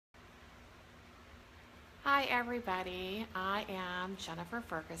Hi everybody, I am Jennifer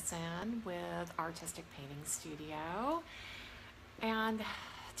Ferguson with Artistic Painting Studio, and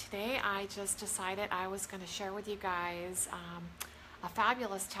today I just decided I was going to share with you guys a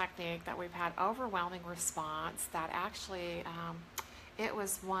fabulous technique that we've had overwhelming response. That actually it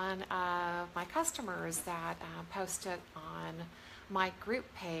was one of my customers that posted on my group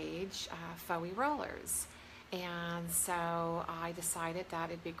page, Foey Rollers. And so I decided that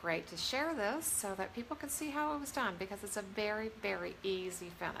it'd be great to share this so that people could see how it was done, because it's a very, very easy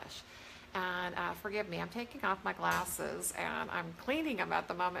finish. And forgive me, I'm taking off my glasses and I'm cleaning them at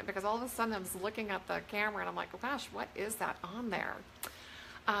the moment, because all of a sudden I'm looking at the camera and I'm like, oh gosh, what is that on there?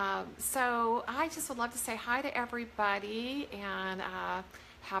 So I just would love to say hi to everybody, and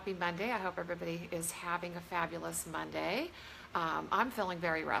happy Monday. I hope everybody is having a fabulous Monday. I'm feeling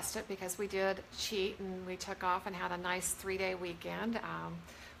very rested because we did cheat and we took off and had a nice 3-day weekend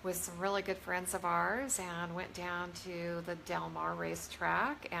with some really good friends of ours, and went down to the Del Mar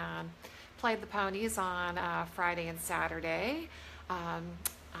racetrack and played the ponies on Friday and Saturday. I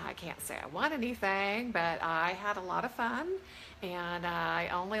can't say I won anything, but I had a lot of fun, and I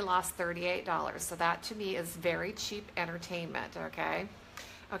only lost $38. So that to me is very cheap entertainment, okay?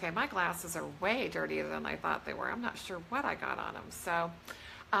 Okay, my glasses are way dirtier than I thought they were. I'm not sure what I got on them. So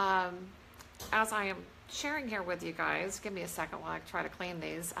as I am sharing here with you guys, give me a second while I try to clean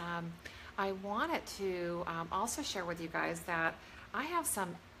these. I wanted to also share with you guys that I have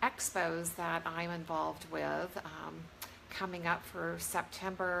some expos that I'm involved with coming up for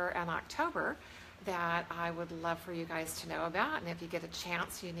September and October that I would love for you guys to know about. And if you get a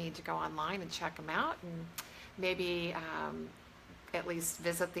chance, you need to go online and check them out, and maybe at least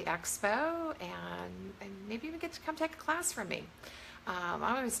visit the expo, and maybe even get to come take a class from me. I'm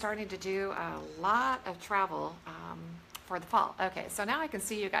going to be starting to do a lot of travel for the fall. Okay, so now I can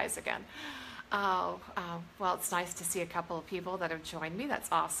see you guys again. Well, it's nice to see a couple of people that have joined me.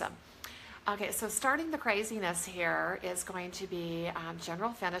 That's awesome. Okay, so starting the craziness here is going to be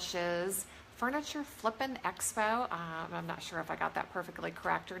General Finishes Furniture Flippin' Expo. I'm not sure if I got that perfectly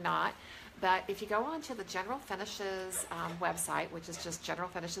correct or not, but if you go on to the General Finishes website, which is just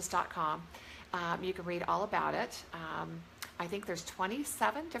generalfinishes.com, you can read all about it. I think there's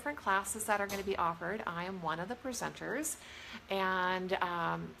 27 different classes that are going to be offered. I am one of the presenters, and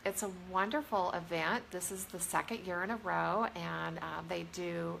it's a wonderful event. This is the second year in a row, and they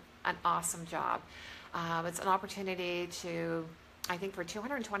do an awesome job. It's an opportunity to, I think for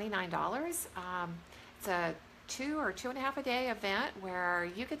 $229, it's a 2 or 2.5 a day event where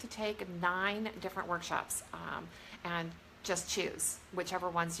you get to take 9 different workshops and just choose whichever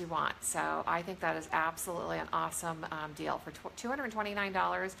ones you want. So I think that is absolutely an awesome deal for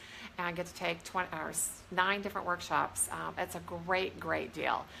 $229 and get to take 9 different workshops. It's a great, great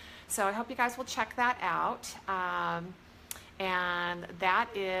deal. So I hope you guys will check that out. And that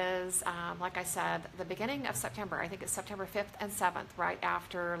is, like I said, the beginning of September. I think it's September 5th and 7th, right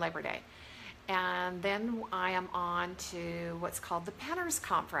after Labor Day. And then I am on to what's called the Penners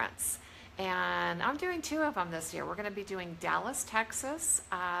Conference. And I'm doing 2 of them this year. We're going to be doing Dallas, Texas,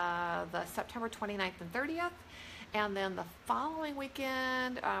 the September 29th and 30th. And then the following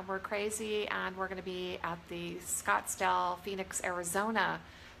weekend, we're crazy, and we're going to be at the Scottsdale, Phoenix, Arizona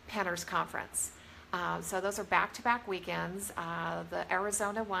Penners Conference. So those are back-to-back weekends. The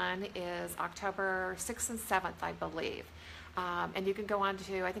Arizona one is October 6th and 7th, I believe. And you can go on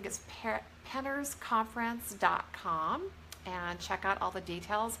to, I think it's pennersconference.com, and check out all the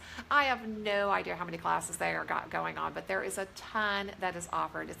details. I have no idea how many classes they are going on, but there is a ton that is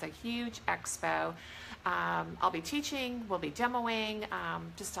offered. It's a huge expo. I'll be teaching, we'll be demoing,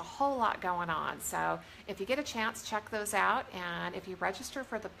 just a whole lot going on. So if you get a chance, check those out. And if you register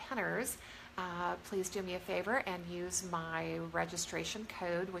for the Penners, please do me a favor and use my registration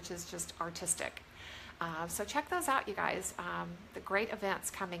code, which is just artistic. So check those out, you guys. The great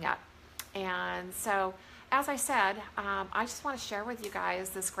events coming up. And so, as I said, I just want to share with you guys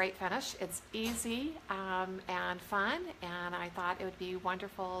this great finish. It's easy and fun, and I thought it would be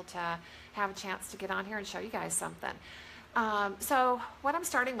wonderful to have a chance to get on here and show you guys something. So what I'm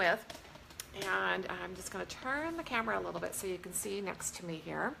starting with, and I'm just going to turn the camera a little bit so you can see next to me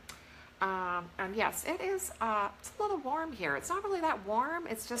here. And yes, it is, it's a little warm here. It's not really that warm,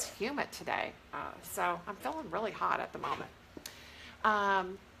 it's just humid today. So I'm feeling really hot at the moment.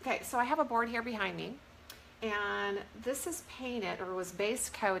 Okay, so I have a board here behind me, and this is painted, or was base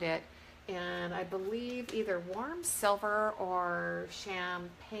coated in, I believe, either warm silver or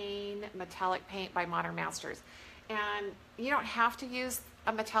champagne metallic paint by Modern Masters. And you don't have to use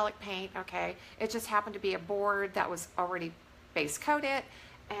a metallic paint, okay? It just happened to be a board that was already base coated,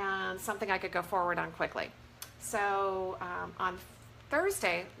 and something I could go forward on quickly. So on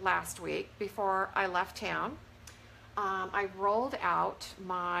Thursday last week, before I left town, I rolled out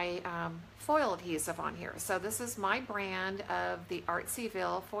my foil adhesive on here. So this is my brand of the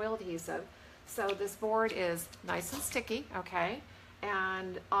Artsyville foil adhesive. So this board is nice and sticky, okay?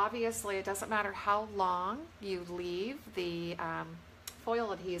 And obviously it doesn't matter how long you leave the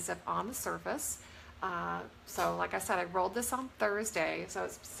foil adhesive on the surface. So like I said, I rolled this on Thursday. So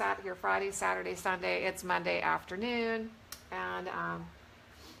it's sat here Friday, Saturday, Sunday. It's Monday afternoon. And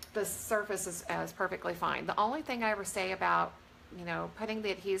the surface is perfectly fine. The only thing I ever say about, you know, putting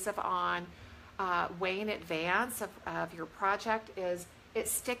the adhesive on way in advance of your project is it's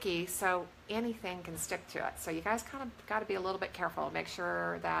sticky, so anything can stick to it. So you guys kind of got to be a little bit careful. Make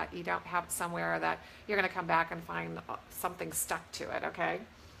sure that you don't have it somewhere that you're going to come back and find something stuck to it, okay?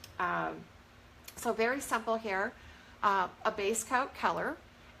 So very simple here, a base coat color.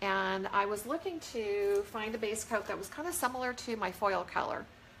 And I was looking to find a base coat that was kind of similar to my foil color.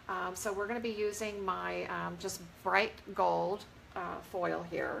 So we're going to be using my just bright gold foil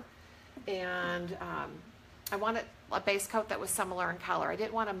here. And I wanted a base coat that was similar in color. I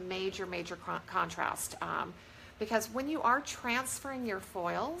didn't want a major contrast. Because when you are transferring your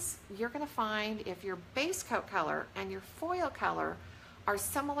foils, you're going to find if your base coat color and your foil color are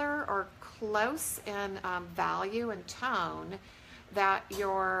similar or close in value and tone, that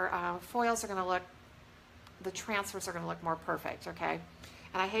your foils are going to look, the transfers are going to look more perfect, okay?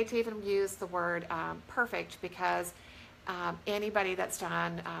 And I hate to even use the word perfect, because anybody that's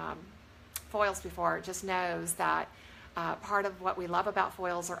done foils before just knows that part of what we love about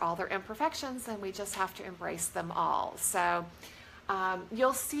foils are all their imperfections, and we just have to embrace them all. So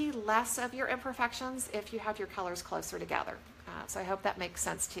you'll see less of your imperfections if you have your colors closer together. So I hope that makes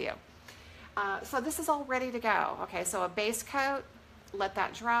sense to you. So this is all ready to go. Okay, so a base coat, let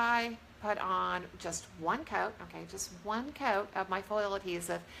that dry, put on just one coat, okay, just one coat of my foil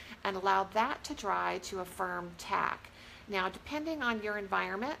adhesive, and allow that to dry to a firm tack. Now, depending on your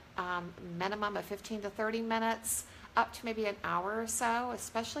environment, minimum of 15 to 30 minutes, up to maybe an hour or so,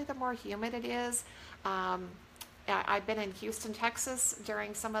 especially the more humid it is. I've been in Houston, Texas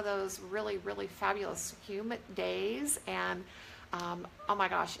during some of those really fabulous humid days, and oh my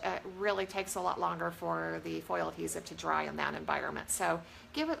gosh, it really takes a lot longer for the foil adhesive to dry in that environment. So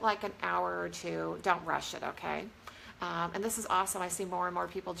give it like an hour or two. Don't rush it, okay? And this is awesome. I see more and more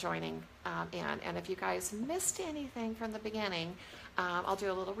people joining in. And if you guys missed anything from the beginning, I'll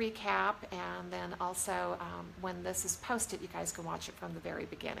do a little recap, and then also when this is posted, you guys can watch it from the very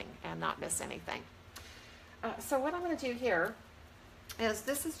beginning and not miss anything. So what I'm going to do here is,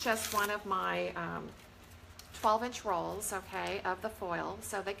 this is just one of my 12-inch rolls, okay, of the foil.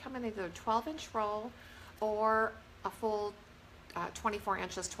 So they come in either a 12-inch roll or a full 24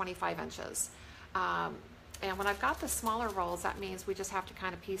 inches, 25 inches. And when I've got the smaller rolls, that means we just have to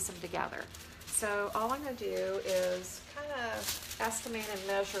kind of piece them together. So all I'm going to do is kind of estimate and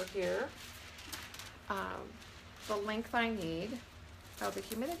measure here the length I need. Oh, the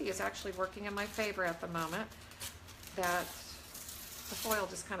humidity is actually working in my favor at the moment. That the foil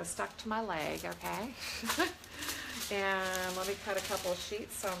just kind of stuck to my leg, okay? And let me cut a couple of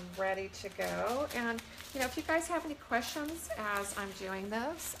sheets so I'm ready to go. And, you know, if you guys have any questions as I'm doing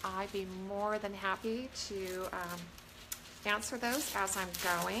this, I'd be more than happy to answer those as I'm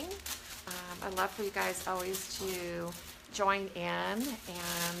going. I'd love for you guys always to join in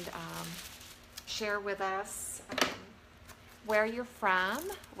and share with us where you're from,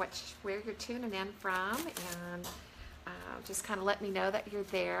 where you're tuning in from, and just kind of let me know that you're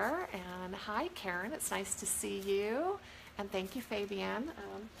there. And hi, Karen, it's nice to see you. And thank you, Fabian.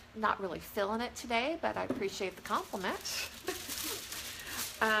 Not really feeling it today, but I appreciate the compliment.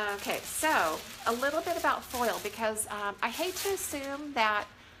 Okay, so a little bit about foil, because I hate to assume that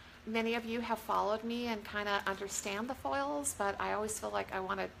many of you have followed me and kind of understand the foils, but I always feel like I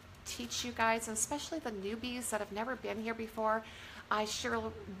want to teach you guys, and especially the newbies that have never been here before. I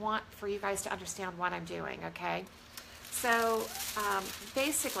sure want for you guys to understand what I'm doing, okay? So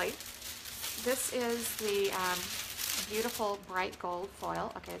basically, this is the beautiful bright gold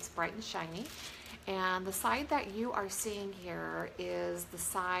foil. Okay, it's bright and shiny. And the side that you are seeing here is the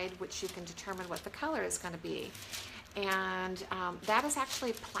side which you can determine what the color is going to be. And that is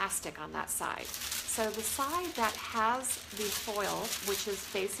actually plastic on that side. So the side that has the foil, which is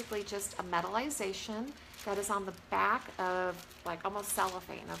basically just a metallization that is on the back of like almost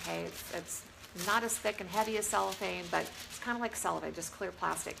cellophane, okay? It's not as thick and heavy as cellophane, but it's kind of like cellophane, just clear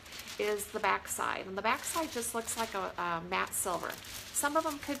plastic, is the back side. And the back side just looks like a matte silver. Some of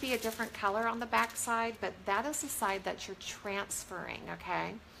them could be a different color on the back side, but that is the side that you're transferring,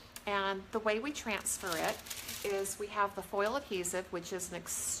 okay? And the way we transfer it is we have the foil adhesive, which is an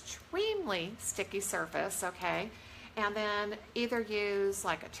extremely sticky surface, okay? And then either use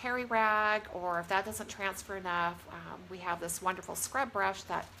like a terry rag, or if that doesn't transfer enough, we have this wonderful scrub brush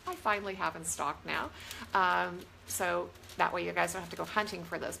that I finally have in stock now. So that way you guys don't have to go hunting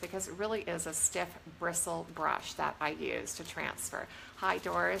for this, because it really is a stiff bristle brush that I use to transfer. Hi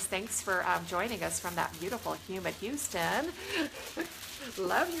Doris, thanks for joining us from that beautiful, humid Houston.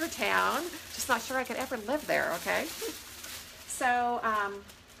 Love your town. Just not sure I could ever live there, okay? So,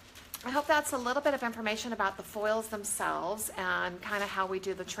 I hope that's a little bit of information about the foils themselves and kind of how we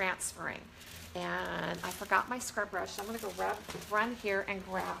do the transferring. And I forgot my scrub brush, so I'm going to go run here and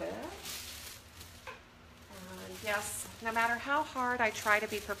grab it. And yes, no matter how hard I try to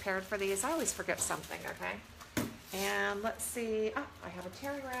be prepared for these, I always forget something, okay? And let's see. Oh, I have a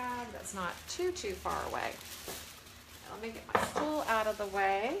terry rag that's not too far away. Let me get my stool out of the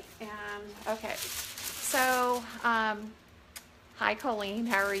way. And okay, so hi Colleen,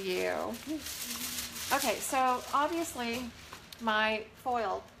 how are you? Okay, so obviously my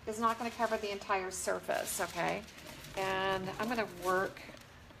foil is not going to cover the entire surface, okay? And I'm going to work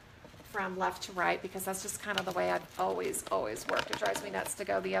from left to right, because that's just kind of the way I've always worked. It drives me nuts to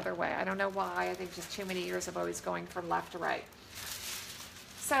go the other way. I don't know why. I think just too many years of always going from left to right.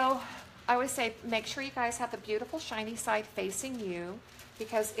 So I always say, make sure you guys have the beautiful shiny side facing you,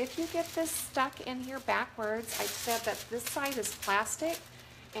 because if you get this stuck in here backwards, I said that this side is plastic,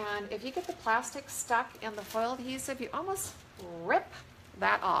 and if you get the plastic stuck in the foil adhesive, you almost rip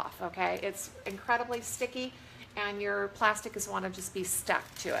that off, okay? It's incredibly sticky, and your plastic is want to just be stuck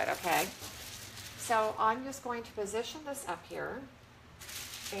to it, okay? So I'm just going to position this up here,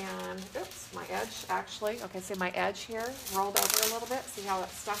 and oops, my edge actually, okay, see my edge here rolled over a little bit. See how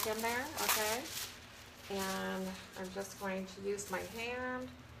it's stuck in there, okay? And I'm just going to use my hand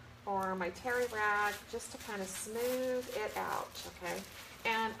or my terry rag just to kind of smooth it out, okay?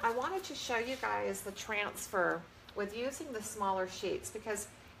 And I wanted to show you guys the transfer with using the smaller sheets, because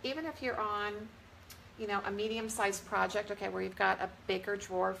even if you're on, you know, a medium-sized project, okay, where you've got a bigger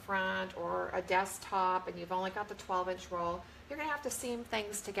drawer front or a desktop and you've only got the 12-inch roll, you're going to have to seam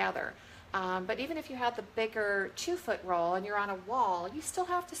things together. But even if you have the bigger 2-foot roll and you're on a wall, you still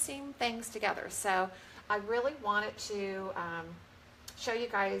have to seam things together. So I really wanted to show you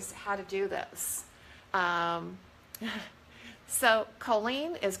guys how to do this. So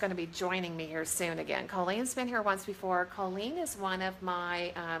Colleen is going to be joining me here soon again. Colleen's been here once before. Colleen is one of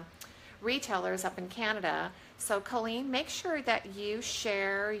my retailers up in Canada. So Colleen, make sure that you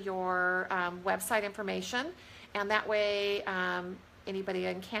share your website information, and that way anybody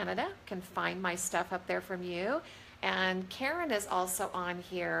in Canada can find my stuff up there from you. And Karen is also on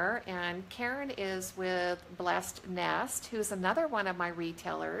here, and Karen is with Blessed Nest, who's another one of my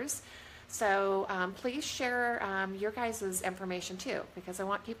retailers. So please share your guys' information too, because I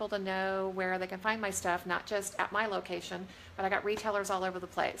want people to know where they can find my stuff, not just at my location, but I got retailers all over the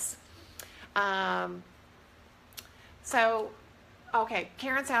place. So, okay,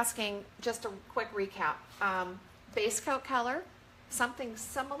 Karen's asking, just a quick recap. Base coat color, something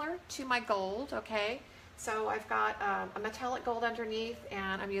similar to my gold, okay? So I've got a metallic gold underneath,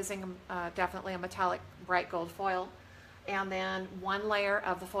 and I'm using definitely a metallic bright gold foil. And then one layer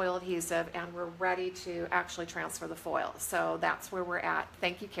of the foil adhesive, and we're ready to actually transfer the foil. So that's where we're at.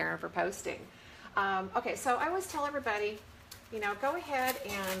 Thank you, Karen, for posting. Okay, so I always tell everybody, you know, go ahead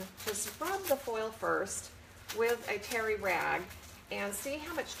and just rub the foil first with a terry rag and see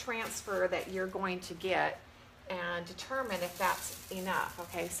how much transfer that you're going to get and determine if that's enough.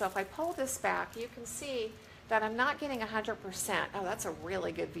 Okay, so if I pull this back, you can see that I'm not getting 100%. Oh, that's a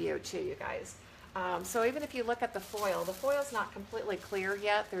really good view too, you guys. So even if you look at the foil's not completely clear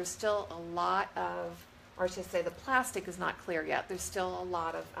yet. There's still a lot of, or I should say the plastic is not clear yet. There's still a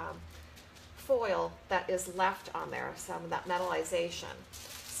lot of foil that is left on there, some of that metallization.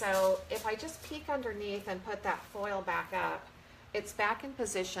 So if I just peek underneath and put that foil back up, it's back in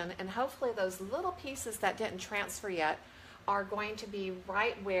position, and hopefully those little pieces that didn't transfer yet are going to be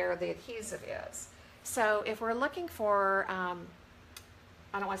right where the adhesive is. So if we're looking for, I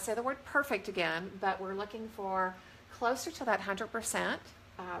don't want to say the word perfect again, but we're looking for closer to that 100%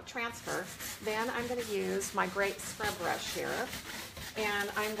 transfer, then I'm going to use my great scrub brush here, and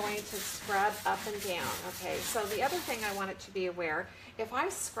I'm going to scrub up and down. Okay, so the other thing I wanted to be aware if I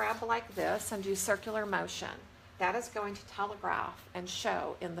scrub like this and do circular motion, that is going to telegraph and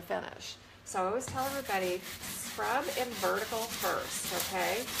show in the finish. So I always tell everybody, scrub in vertical first,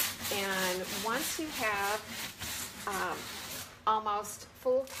 okay? And once you have almost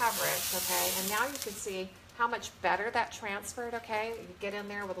full coverage, okay, and now you can see how much better that transferred, okay? You get in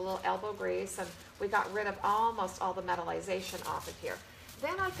there with a little elbow grease, and we got rid of almost all the metallization off of here.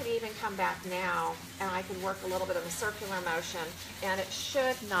 Then I could even come back now and I could work a little bit of a circular motion, and it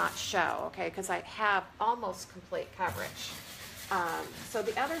should not show, okay, because I have almost complete coverage. So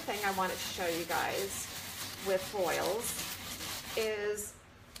the other thing I wanted to show you guys with foils is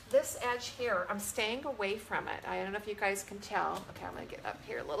this edge here. I'm staying away from it. I don't know if you guys can tell. Okay, I'm going to get up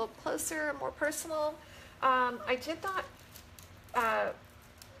here a little closer, more personal. I did not,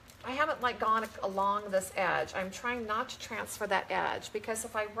 I haven't like gone along this edge. I'm trying not to transfer that edge, because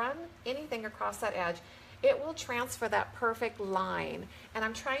if I run anything across that edge, it will transfer that perfect line. And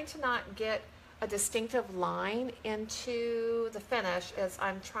I'm trying to not get a distinctive line into the finish as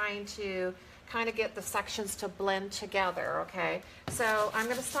I'm trying to kind of get the sections to blend together, okay? So I'm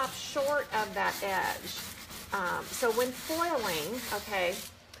gonna stop short of that edge. So when foiling, okay,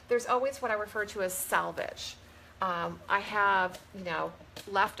 there's always what I refer to as salvage. I have, you know,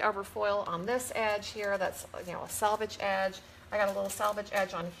 leftover foil on this edge here. That's, you know, a salvage edge. I got a little salvage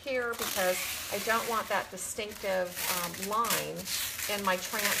edge on here because I don't want that distinctive line in my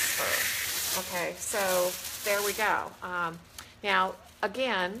transfer. Okay, so there we go. Now,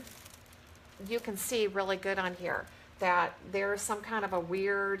 again, you can see really good on here that there's some kind of a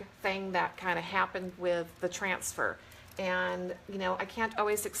weird thing that kind of happened with the transfer. And, you know, I can't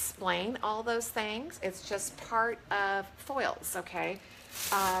always explain all those things. It's just part of foils, okay?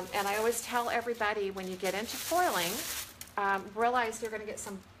 And I always tell everybody, when you get into foiling, realize you're going to get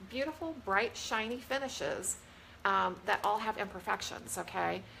some beautiful, bright, shiny finishes that all have imperfections,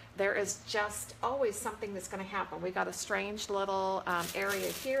 okay? There is just always something that's going to happen. We got a strange little area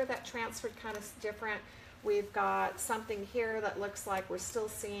here that transferred kind of different. We've got something here that looks like we're still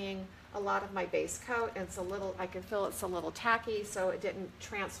seeing a lot of my base coat, and it's a little, I can feel it's a little tacky, so it didn't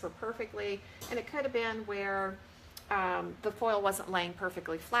transfer perfectly. And it could have been where the foil wasn't laying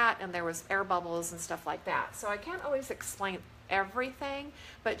perfectly flat and there was air bubbles and stuff like that. So I can't always explain everything,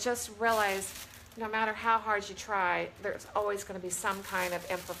 but just realize no matter how hard you try, there's always going to be some kind of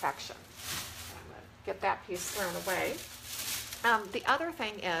imperfection. I'm going to get that piece thrown away. The other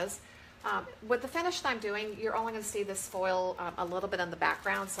thing is, with the finish that I'm doing, you're only going to see this foil a little bit in the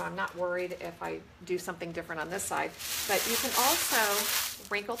background, so I'm not worried if I do something different on this side. But you can also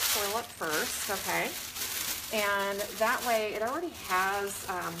wrinkle the foil up first, okay? And that way it already has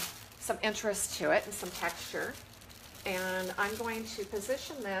some interest to it and some texture. And I'm going to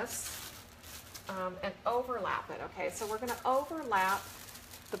position this and overlap it, okay? So we're going to overlap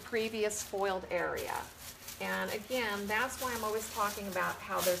the previous foiled area. And again, that's why I'm always talking about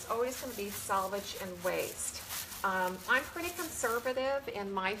how there's always going to be salvage and waste. I'm pretty conservative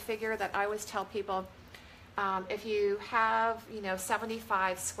in my figure that I always tell people, if you have, you know,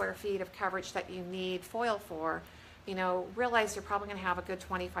 75 square feet of coverage that you need foil for, you know, realize you're probably going to have a good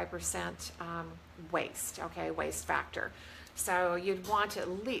 25% waste, okay, waste factor. So you'd want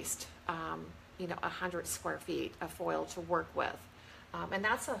at least, you know, 100 square feet of foil to work with. And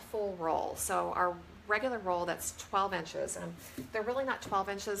that's a full roll. So our regular roll, that's 12 inches, and they're really not 12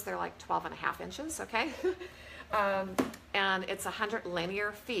 inches, they're like 12 and a half inches, okay? And it's 100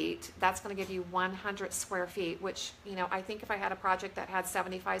 linear feet. That's going to give you 100 square feet, which, you know, I think if I had a project that had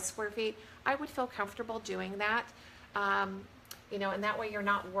 75 square feet, I would feel comfortable doing that. You know, and that way you're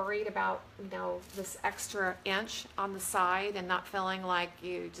not worried about, you know, this extra inch on the side and not feeling like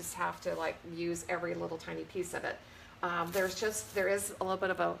you just have to like use every little tiny piece of it. There is a little bit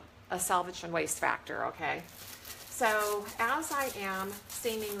of a salvage and waste factor, okay? So as I am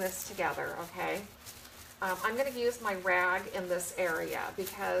seaming this together, okay, I'm going to use my rag in this area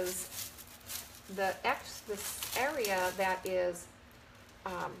because this area that is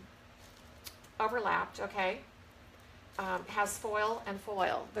overlapped, okay, has foil and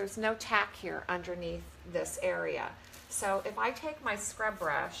foil. There's no tack here underneath this area. So if I take my scrub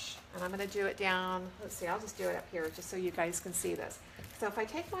brush, and I'm going to do it down, let's see, I'll just do it up here just so you guys can see this. So if I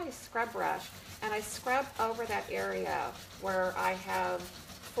take my scrub brush and I scrub over that area where I have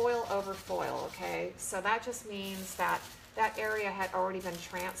foil over foil, okay, so that just means that that area had already been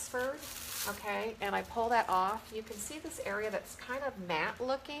transferred, okay, and I pull that off, you can see this area that's kind of matte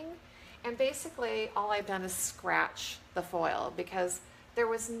looking, and basically all I've done is scratch the foil because there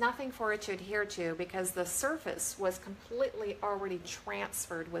was nothing for it to adhere to because the surface was completely already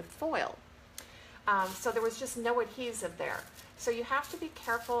transferred with foil. So there was just no adhesive there. So you have to be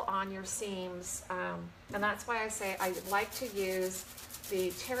careful on your seams, and that's why I say I like to use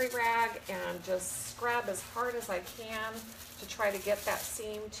the terry rag and just scrub as hard as I can to try to get that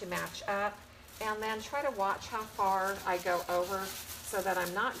seam to match up, and then try to watch how far I go over so that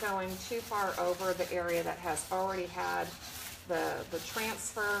I'm not going too far over the area that has already had the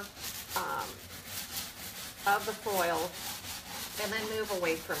transfer of the foil, and then move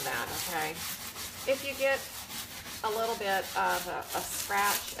away from that, okay? If you get a little bit of a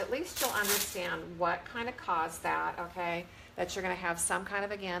scratch, at least you'll understand what kind of caused that, okay? That you're going to have some kind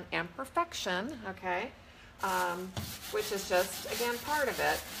of, again, imperfection, okay? Which is just, again, part of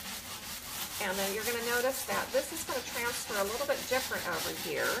it. And then you're going to notice that this is going to transfer a little bit different over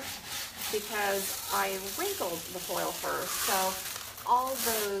here because I wrinkled the foil first. So all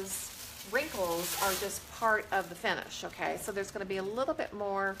those wrinkles are just part of the finish, okay? So there's going to be a little bit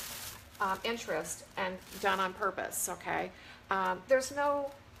more interest and done on purpose, okay? There's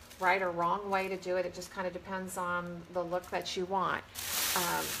no right or wrong way to do it. It just kind of depends on the look that you want.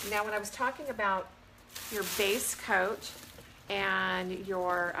 Now, when I was talking about your base coat and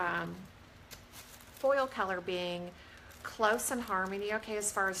your foil color being close in harmony, okay,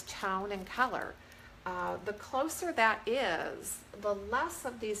 as far as tone and color, the closer that is, the less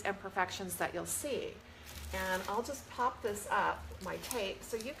of these imperfections that you'll see. And I'll just pop this up, my tape,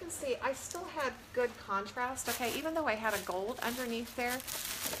 so you can see I still had good contrast, okay, even though I had a gold underneath there.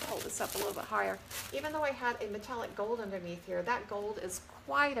 Hold this up a little bit higher. Even though I had a metallic gold underneath here, that gold is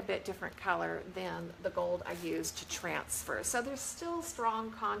quite a bit different color than the gold I used to transfer. So there's still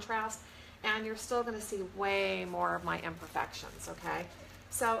strong contrast, and you're still going to see way more of my imperfections, okay?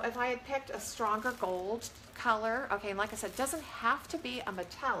 So if I had picked a stronger gold color, okay, and like I said, it doesn't have to be a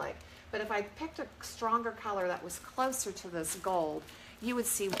metallic, but if I picked a stronger color that was closer to this gold, you would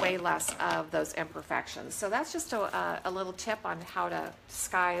see way less of those imperfections. So that's just a little tip on how to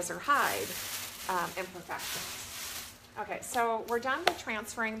disguise or hide imperfections. Okay, so we're done with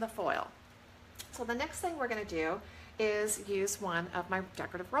transferring the foil. So the next thing we're going to do is use one of my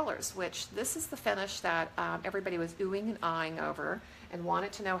decorative rollers, which this is the finish that everybody was oohing and eyeing over and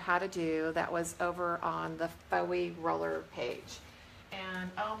wanted to know how to do. That was over on the Foey roller page.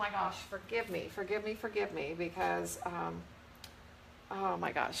 And oh my gosh, forgive me, because oh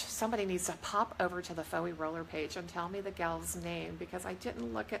my gosh, somebody needs to pop over to the Foey roller page and tell me the gal's name, because I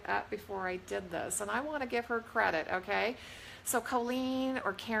didn't look it up before I did this, and I want to give her credit, okay? So Colleen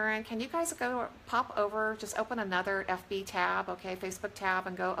or Karen, can you guys go pop over, just open another FB tab, okay, Facebook tab,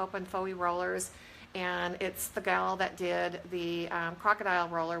 and go open Foey rollers, and it's the gal that did the crocodile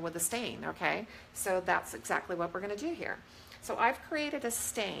roller with the stain, okay? So that's exactly what we're going to do here. So I've created a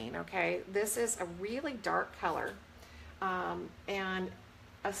stain, okay? This is a really dark color, and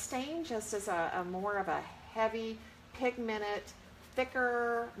a stain just is a more of a heavy, pigmented,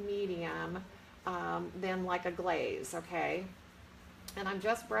 thicker medium than like a glaze, okay? And I'm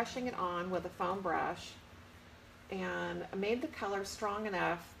just brushing it on with a foam brush, and I made the color strong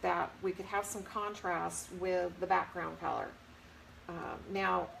enough that we could have some contrast with the background color.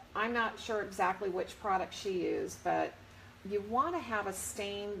 Now, I'm not sure exactly which product she used, but you want to have a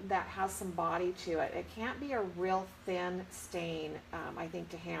stain that has some body to it. It can't be a real thin stain, I think,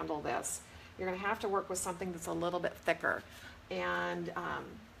 to handle this. You're going to have to work with something that's a little bit thicker. And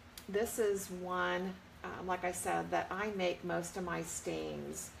this is one, like I said, that I make most of my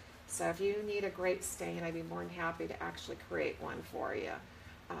stains. So if you need a great stain, I'd be more than happy to actually create one for you.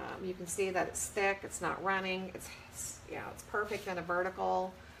 You can see that it's thick, it's not running, it's perfect in a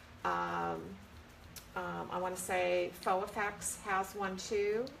vertical. I want to say Faux Effects has one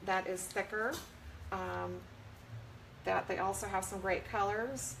too that is thicker. That they also have some great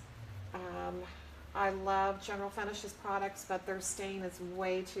colors. I love General Finishes products, but their stain is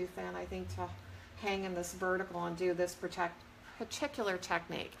way too thin, I think, to hang in this vertical and do this particular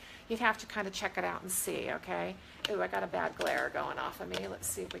technique. You'd have to kind of check it out and see, okay? Ooh, I got a bad glare going off of me. Let's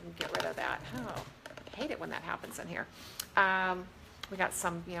see if we can get rid of that. Oh, I hate it when that happens in here. We got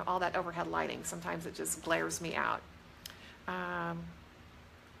some, all that overhead lighting. Sometimes it just glares me out.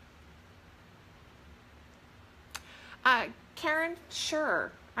 Karen,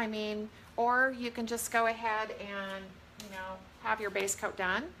 sure. I mean, or you can just go ahead and, have your base coat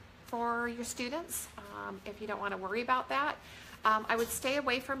done for your students if you don't want to worry about that. I would stay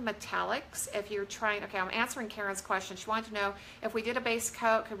away from metallics if you're trying. Okay, I'm answering Karen's question. She wanted to know if we did a base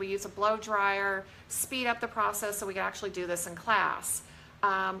coat, could we use a blow dryer, speed up the process so we could actually do this in class.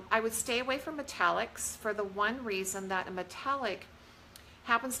 I would stay away from metallics for the one reason that a metallic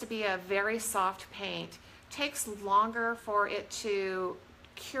happens to be a very soft paint. Takes longer for it to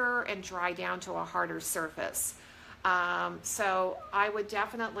cure and dry down to a harder surface. So I would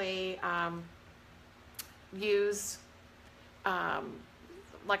definitely use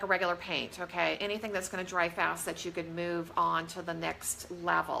like a regular paint, okay? Anything that's going to dry fast that you could move on to the next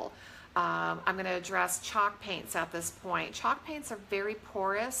level. I'm going to address chalk paints at this point. Chalk paints are very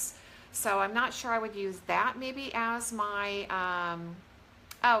porous, so I'm not sure I would use that maybe as my,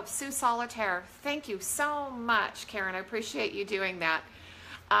 oh, Sue Solitaire. Thank you so much, Karen. I appreciate you doing that.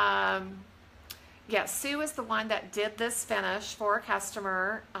 Yes, Sue is the one that did this finish for a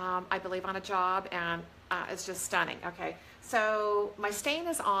customer, I believe on a job, and it's just stunning. Okay, so my stain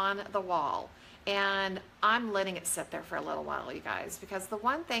is on the wall, and I'm letting it sit there for a little while, you guys, because the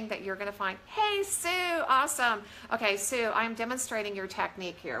one thing that you're going to find, hey, Sue, awesome. Okay, Sue, I'm demonstrating your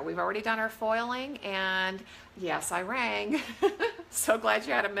technique here. We've already done our foiling, and yes, I rang. So glad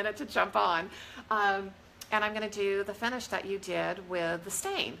you had a minute to jump on. And I'm going to do the finish that you did with the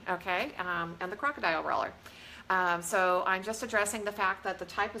stain, okay, and the Crocodile roller. So I'm just addressing the fact that the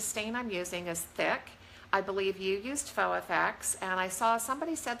type of stain I'm using is thick. I believe you used Faux Effects, and I saw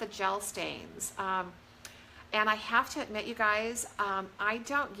somebody said the gel stains. And I have to admit, you guys, I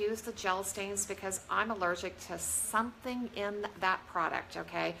don't use the gel stains because I'm allergic to something in that product,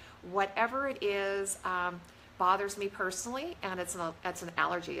 okay? Whatever it is bothers me personally, and it's an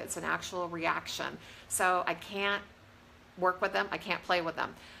allergy. It's an actual reaction. So I can't work with them. I can't play with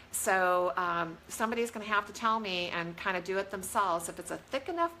them. So somebody's going to have to tell me and kind of do it themselves. If it's a thick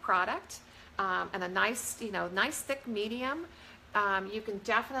enough product, and a nice, nice thick medium, you can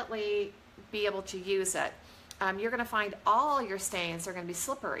definitely be able to use it. You're going to find all your stains are going to be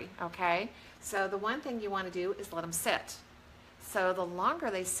slippery, okay? So the one thing you want to do is let them sit. So the longer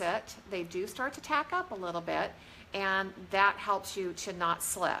they sit, they do start to tack up a little bit, and that helps you to not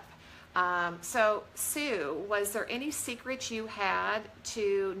slip. So Sue, was there any secret you had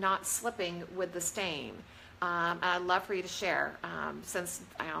to not slipping with the stain? I'd love for you to share, since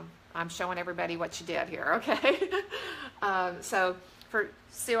I'm showing everybody what you did here, okay? So for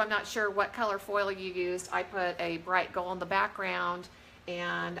Sue, I'm not sure what color foil you used. I put a bright gold in the background,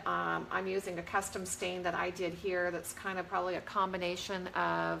 and I'm using a custom stain that I did here that's kind of probably a combination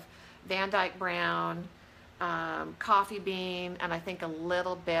of Van Dyke Brown, coffee bean, and I think a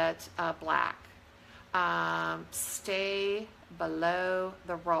little bit of black. Stay below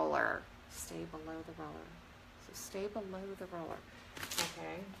the roller. Stay below the roller. So stay below the roller.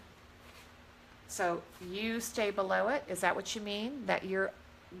 Okay. So you stay below it. Is that what you mean? That you're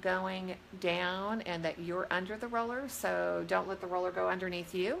going down and that you're under the roller? So don't let the roller go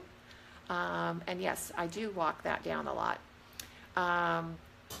underneath you. And yes, I do walk that down a lot.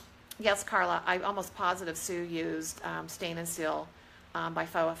 Yes, Carla, I'm almost positive Sue used Stain and Seal by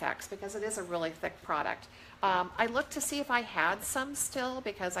Faux Effects because it is a really thick product. I looked to see if I had some still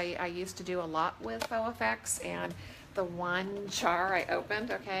because I used to do a lot with Faux Effects, and the one jar I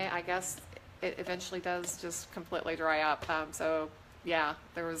opened, okay, I guess it eventually does just completely dry up. So yeah,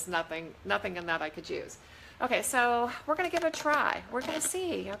 there was nothing in that I could use. Okay, so we're gonna give it a try. We're gonna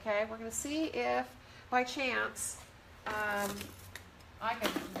see, okay? We're gonna see if by chance I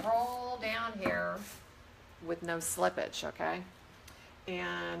can roll down here with no slippage, okay?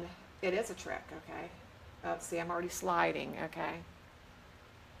 And it is a trick, okay? Oh, see, I'm already sliding, okay?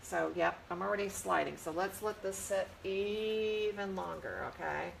 So, yep, I'm already sliding. So let's let this sit even longer,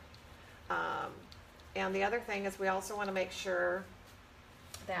 okay? And the other thing is we also want to make sure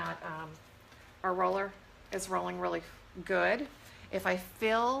that our roller is rolling really good. If I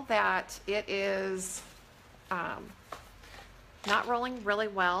feel that it is not rolling really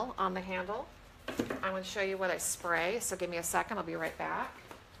well on the handle, I'm going to show you what I spray. So give me a second. I'll be right back.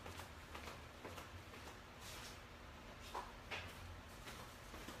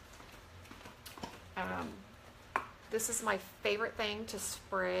 This is my favorite thing to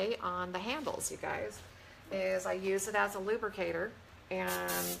spray on the handles, you guys, is I use it as a lubricator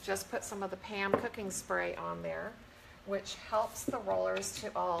and just put some of the Pam cooking spray on there, which helps the rollers to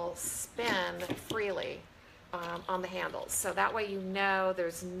all spin freely on the handles. So that way you know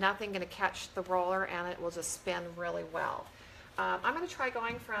there's nothing going to catch the roller and it will just spin really well. I'm going to try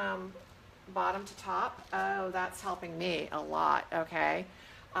going from bottom to top. Oh, that's helping me a lot, okay?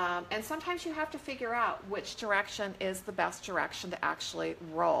 And sometimes you have to figure out which direction is the best direction to actually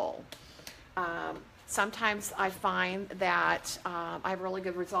roll. Sometimes I find that I have really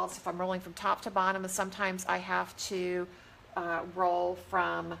good results if I'm rolling from top to bottom, and sometimes I have to roll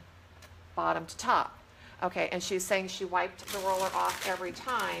from bottom to top. Okay, and she's saying she wiped the roller off every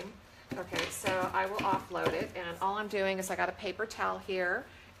time. Okay, so I will offload it, and all I'm doing is I got a paper towel here,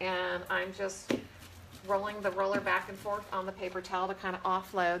 and I'm just rolling the roller back and forth on the paper towel to kind of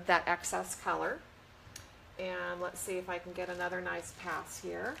offload that excess color. And let's see if I can get another nice pass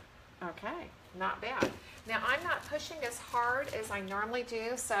here. Okay, not bad. Now I'm not pushing as hard as I normally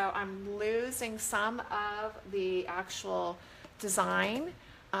do, so I'm losing some of the actual design,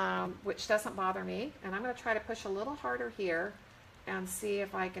 which doesn't bother me. And I'm going to try to push a little harder here and see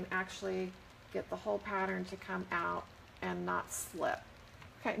if I can actually get the whole pattern to come out and not slip.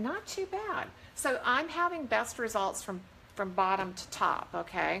 Okay, not too bad. So I'm having best results from bottom to top,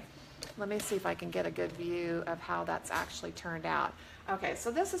 okay? Let me see if I can get a good view of how that's actually turned out. Okay,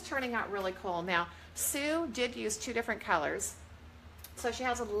 so this is turning out really cool. Now, Sue did use 2 different colors, so she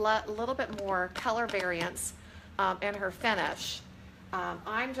has a little bit more color variance in her finish.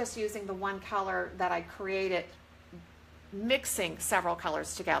 I'm just using the one color that I created mixing several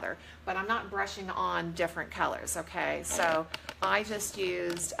colors together, but I'm not brushing on different colors, okay? So I just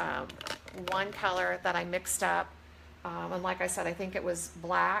used one color that I mixed up, and like I said, I think it was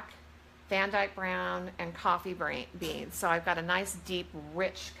black, Van Dyke brown, and coffee beans. So I've got a nice deep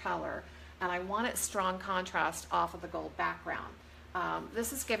rich color, and I want it strong contrast off of the gold background.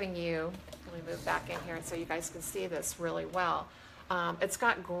 This is giving you, let me move back in here so you guys can see this really well. It's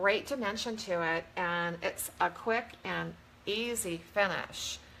got great dimension to it, and it's a quick and easy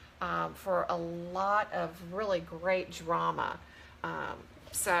finish for a lot of really great drama.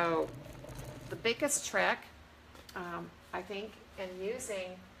 So the biggest trick, I think, in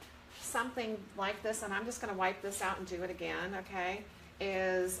using something like this, and I'm just going to wipe this out and do it again, okay,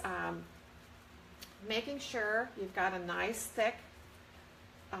 is making sure you've got a nice thick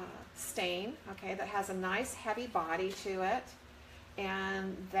stain, okay, that has a nice heavy body to it,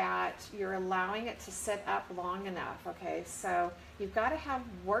 and that you're allowing it to sit up long enough, okay? So you've got to have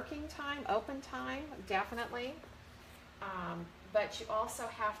working time, open time, definitely, but you also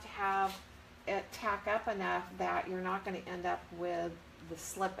have to have it tack up enough that you're not going to end up with the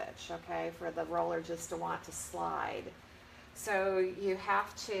slippage, okay, for the roller just to want to slide. So you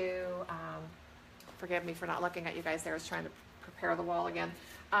have to, forgive me for not looking at you guys there, I was trying to prepare the wall again.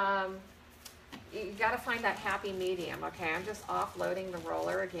 You got to find that happy medium, okay? I'm just offloading the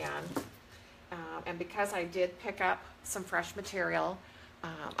roller again, and because I did pick up some fresh material,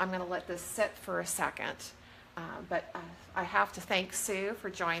 I'm going to let this sit for a second. But I have to thank Sue for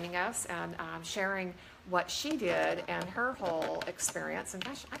joining us and sharing what she did and her whole experience. And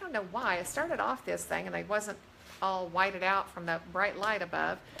gosh, I don't know why. I started off this thing and I wasn't all whited out from the bright light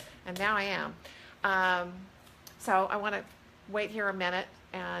above, and now I am. So I want to wait here a minute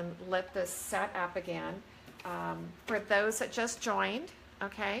and let this set up again. For those that just joined,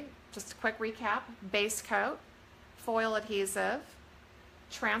 okay, just a quick recap: base coat, foil adhesive,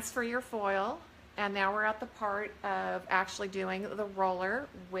 transfer your foil, and now we're at the part of actually doing the roller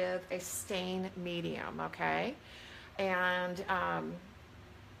with a stain medium, okay? And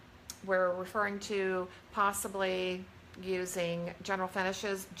we're referring to possibly using General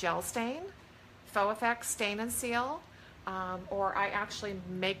Finishes gel stain, Faux Effects Stain and Seal, or I actually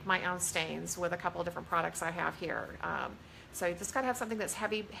make my own stains with a couple of different products I have here. So you just got to have something that's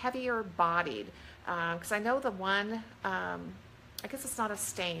heavier bodied, because I know the one, I guess it's not a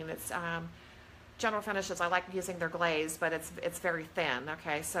stain, it's General Finishes, I like using their glaze, but it's very thin,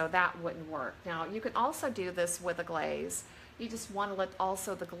 okay, so that wouldn't work. Now, you can also do this with a glaze. You just want to let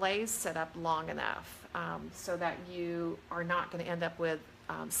also the glaze sit up long enough so that you are not going to end up with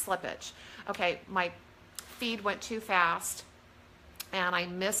slippage. Okay, my feed went too fast, and I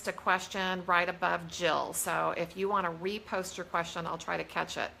missed a question right above Jill, so if you want to repost your question, I'll try to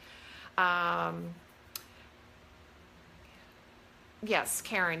catch it. Yes,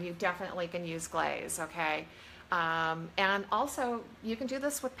 Karen, you definitely can use glaze, okay? And also, you can do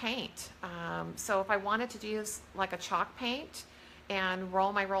this with paint. So if I wanted to use like a chalk paint and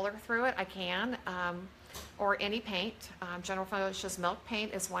roll my roller through it, I can, or any paint. General Finishes milk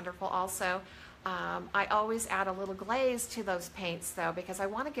paint is wonderful also. I always add a little glaze to those paints though, because I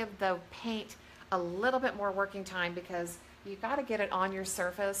want to give the paint a little bit more working time, because you got to get it on your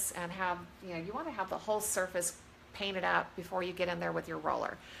surface and have, you want to have the whole surface painted up before you get in there with your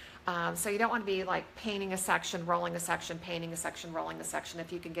roller. So you don't want to be like painting a section, rolling a section, painting a section, rolling a section,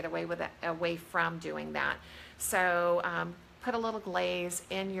 if you can get away with it, away from doing that. So put a little glaze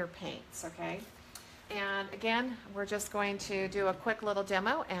in your paints, okay? And again, we're just going to do a quick little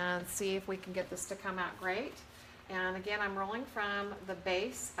demo and see if we can get this to come out great. And again, I'm rolling from the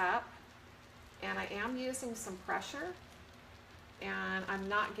base up, and I am using some pressure, and I'm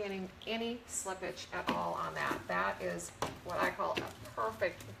not getting any slippage at all on that. That is what I call a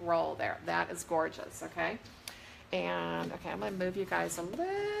perfect roll there. That is gorgeous, okay? And okay, I'm gonna move you guys a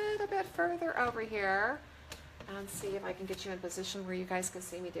little little bit further over here and see if I can get you in position where you guys can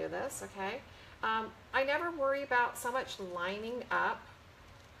see me do this, okay? I never worry about so much lining up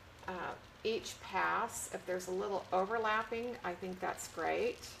each pass. If there's a little overlapping, I think that's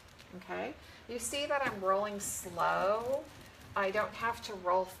great, okay? You see that I'm rolling slow. I don't have to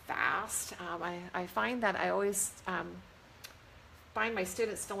roll fast. I find that I always find my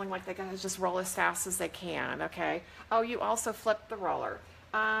students feeling like they gotta just roll as fast as they can, okay? Oh, you also flip the roller.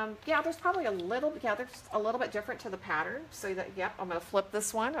 Yeah, there's probably a little, there's a little bit different to the pattern. So that, yep, I'm gonna flip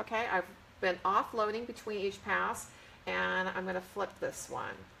this one, okay? I've been offloading between each pass, and I'm gonna flip this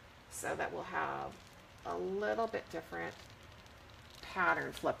one so that we'll have a little bit different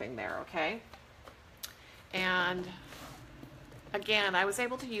pattern flipping there, okay? And again, I was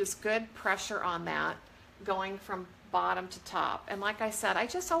able to use good pressure on that going from bottom to top. And like I said, I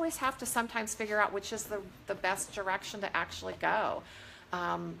just always have to sometimes figure out which is the best direction to actually go.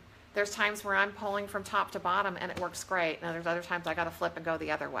 There's times where I'm pulling from top to bottom and it works great, and there's other times I got to flip and go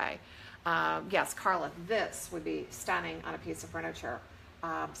the other way. Yes, Carla, this would be stunning on a piece of furniture.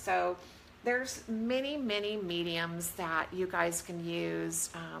 So there's many mediums that you guys can use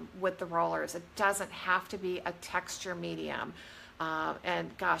with the rollers. It doesn't have to be a texture medium.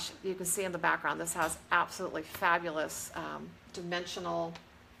 And gosh, you can see in the background, this has absolutely fabulous dimensional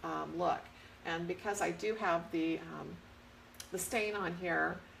look. And because I do have the stain on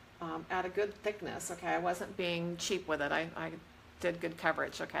here at a good thickness, okay, I wasn't being cheap with it. I did good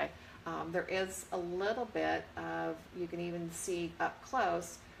coverage, okay. There is a little bit of, you can even see up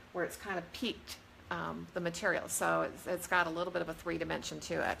close where it's kind of peaked the material. So it's got a little bit of a 3-dimension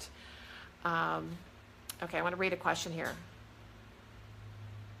to it. Okay, I want to read a question here.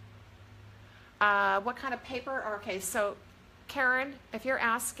 What kind of paper? Okay, so Karen, if you're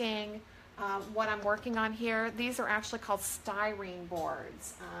asking what I'm working on here, these are actually called styrene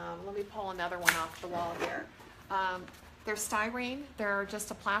boards. Let me pull another one off the wall here. They're styrene. They're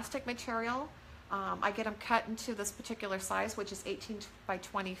just a plastic material. I get them cut into this particular size, which is 18 by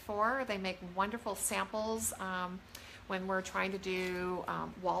 24. They make wonderful samples when we're trying to do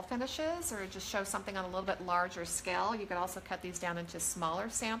wall finishes or just show something on a little bit larger scale. You can also cut these down into smaller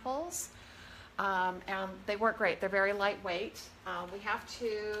samples. And they work great. They're very lightweight. We have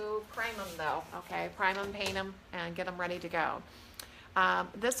to prime them though, okay? Prime them, paint them, and get them ready to go.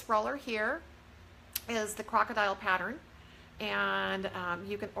 This roller here is the Crocodile pattern, and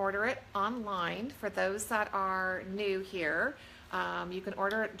you can order it online. For those that are new here, you can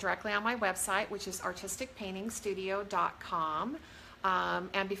order it directly on my website, which is artisticpaintingstudio.com.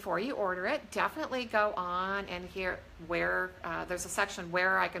 And before you order it, definitely go on and hear where, there's a section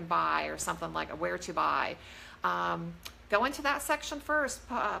where I can buy or something like where to buy. Go into that section first,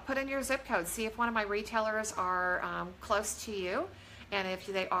 put in your zip code, see if one of my retailers are close to you. And if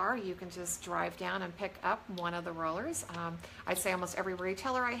they are, you can just drive down and pick up one of the rollers. I'd say almost every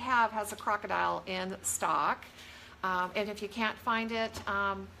retailer I have has a Crocodile in stock. And if you can't find it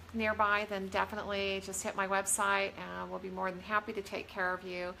nearby, then definitely just hit my website and we'll be more than happy to take care of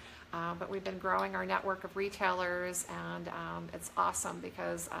you. But we've been growing our network of retailers, and it's awesome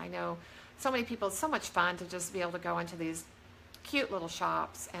because I know so many people, it's so much fun to just be able to go into these cute little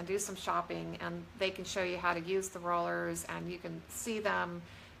shops and do some shopping, and they can show you how to use the rollers and you can see them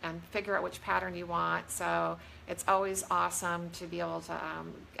and figure out which pattern you want. So it's always awesome to be able to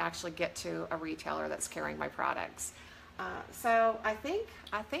actually get to a retailer that's carrying my products. So I think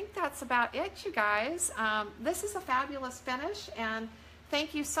that's about it, you guys. This is a fabulous finish, and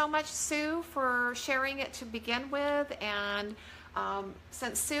thank you so much, Sue, for sharing it to begin with. And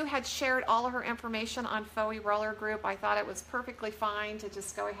since Sue had shared all of her information on Faux Roller Group, I thought it was perfectly fine to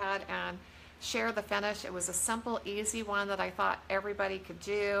just go ahead and share the finish. It was a simple, easy one that I thought everybody could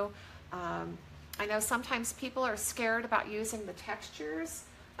do. I know sometimes people are scared about using the textures.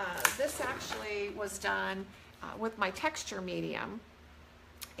 This actually was done with my texture medium,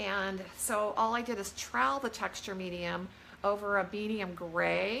 and so all I did is trowel the texture medium over a medium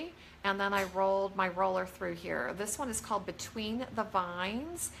gray, and then I rolled my roller through here. This one is called Between the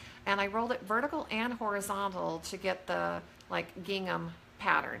Vines, and I rolled it vertical and horizontal to get the like gingham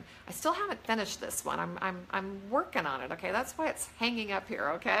pattern. I still haven't finished this one. I'm working on it, okay? That's why it's hanging up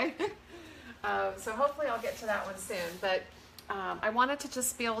here, okay? So hopefully I'll get to that one soon, but I wanted to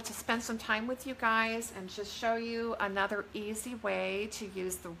just be able to spend some time with you guys and just show you another easy way to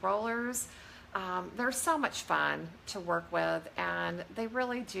use the rollers. They're so much fun to work with, and they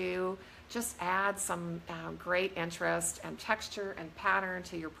really do just add some great interest and texture and pattern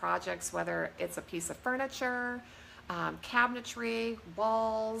to your projects, whether it's a piece of furniture, cabinetry,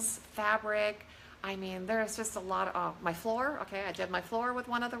 walls, fabric. I mean, there's just a lot of, oh, my floor, okay, I did my floor with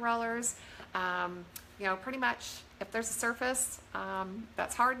one of the rollers. You know, pretty much if there's a surface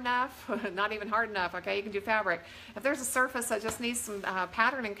that's hard enough, not even hard enough, okay, you can do fabric. If there's a surface that just needs some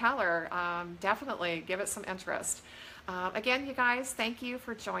pattern and color, definitely give it some interest. Again, you guys, thank you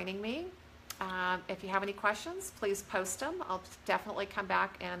for joining me. If you have any questions, please post them. I'll definitely come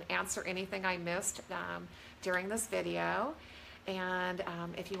back and answer anything I missed during this video. And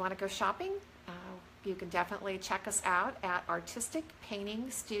if you want to go shopping, you can definitely check us out at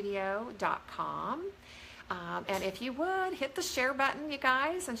artisticpaintingstudio.com. And if you would, hit the share button, you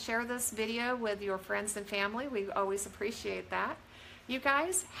guys, and share this video with your friends and family. We always appreciate that. You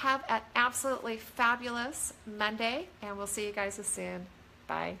guys have an absolutely fabulous Monday, and we'll see you guys soon.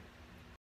 Bye.